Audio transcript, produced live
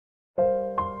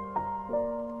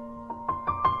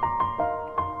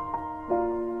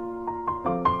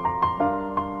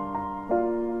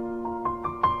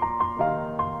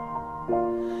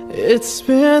It's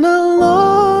been a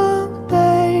long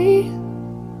day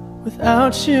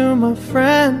without you, my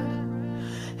friend,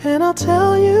 and I'll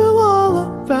tell you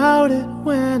all about it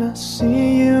when I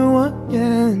see you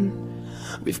again.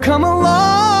 We've come a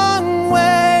long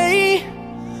way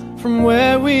from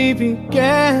where we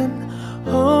began.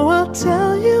 Oh, I'll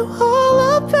tell you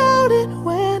all about it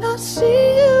when I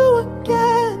see you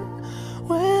again.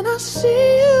 When I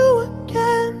see you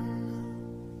again.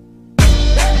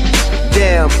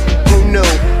 Damn, who knew?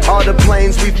 All the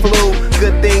planes we flew,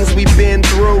 good things we've been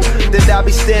through, that I'll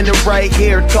be standing right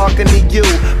here talking to you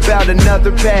about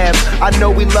another path. I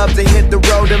know we love to hit the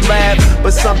road and laugh,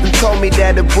 but something told me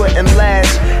that it wouldn't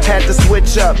last. Had to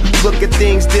switch up, look at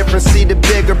things different, see the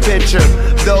bigger picture.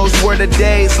 Those were the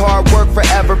days, hard work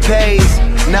forever pays.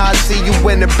 Now I see you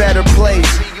in a better place.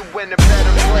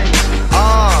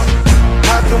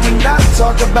 How can we not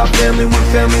talk about family when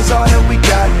family's all that we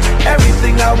got?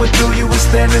 Everything I went through, you were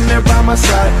standing there by my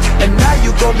side, and now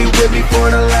you gon' be with me for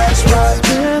the last ride. It's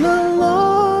been a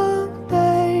long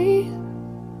day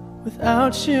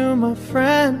without you, my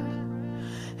friend,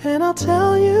 and I'll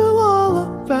tell you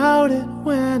all about it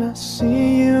when I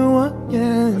see you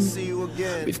again.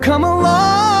 We've come a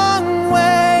long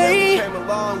way,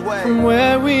 from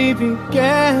where we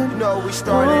began. Oh,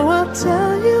 I'll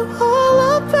tell you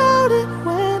all about it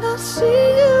when I see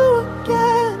you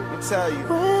again.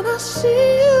 When I see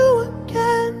you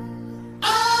again.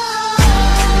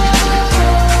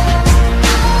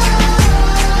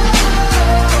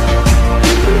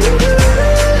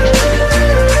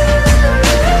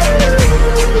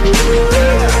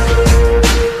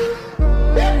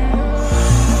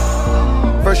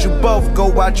 First you both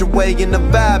go out your way and the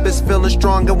vibe is feeling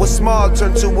strong, and what's small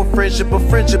turn to a friendship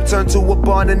turn to a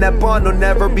bond, and that bond will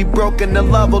never be broken, the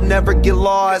love will never get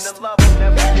lost.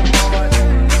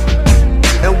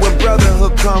 And when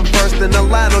brotherhood come first, then the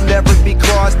line will never be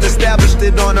crossed. Established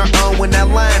it on our own when that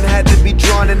line had to be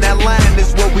drawn, and that line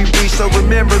is what we reach, so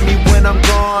remember me when I'm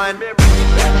gone.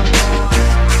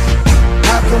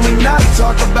 How can we not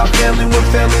talk about family when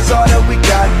family's all that we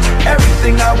got?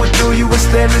 Everything I went through, you were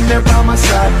standing there by my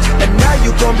side, and now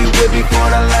you gon' be with me for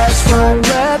the last ride.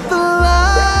 Let the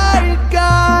light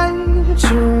guide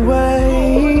your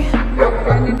way.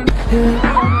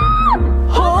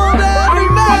 Hold every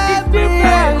memory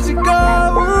as you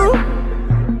go,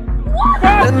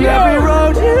 and every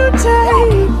road you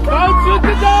take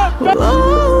will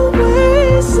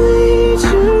always lead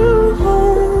you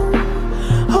home.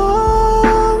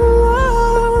 Oh,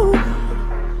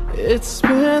 it's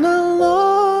been a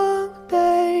long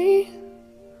day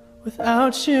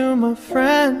without you, my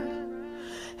friend,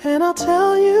 and I'll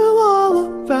tell you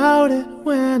all about it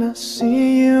when I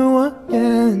see you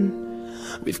again.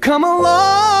 We've come a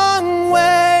long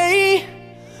way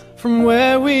from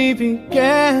where we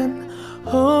began.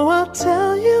 Oh, I'll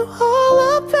tell you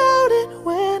all about it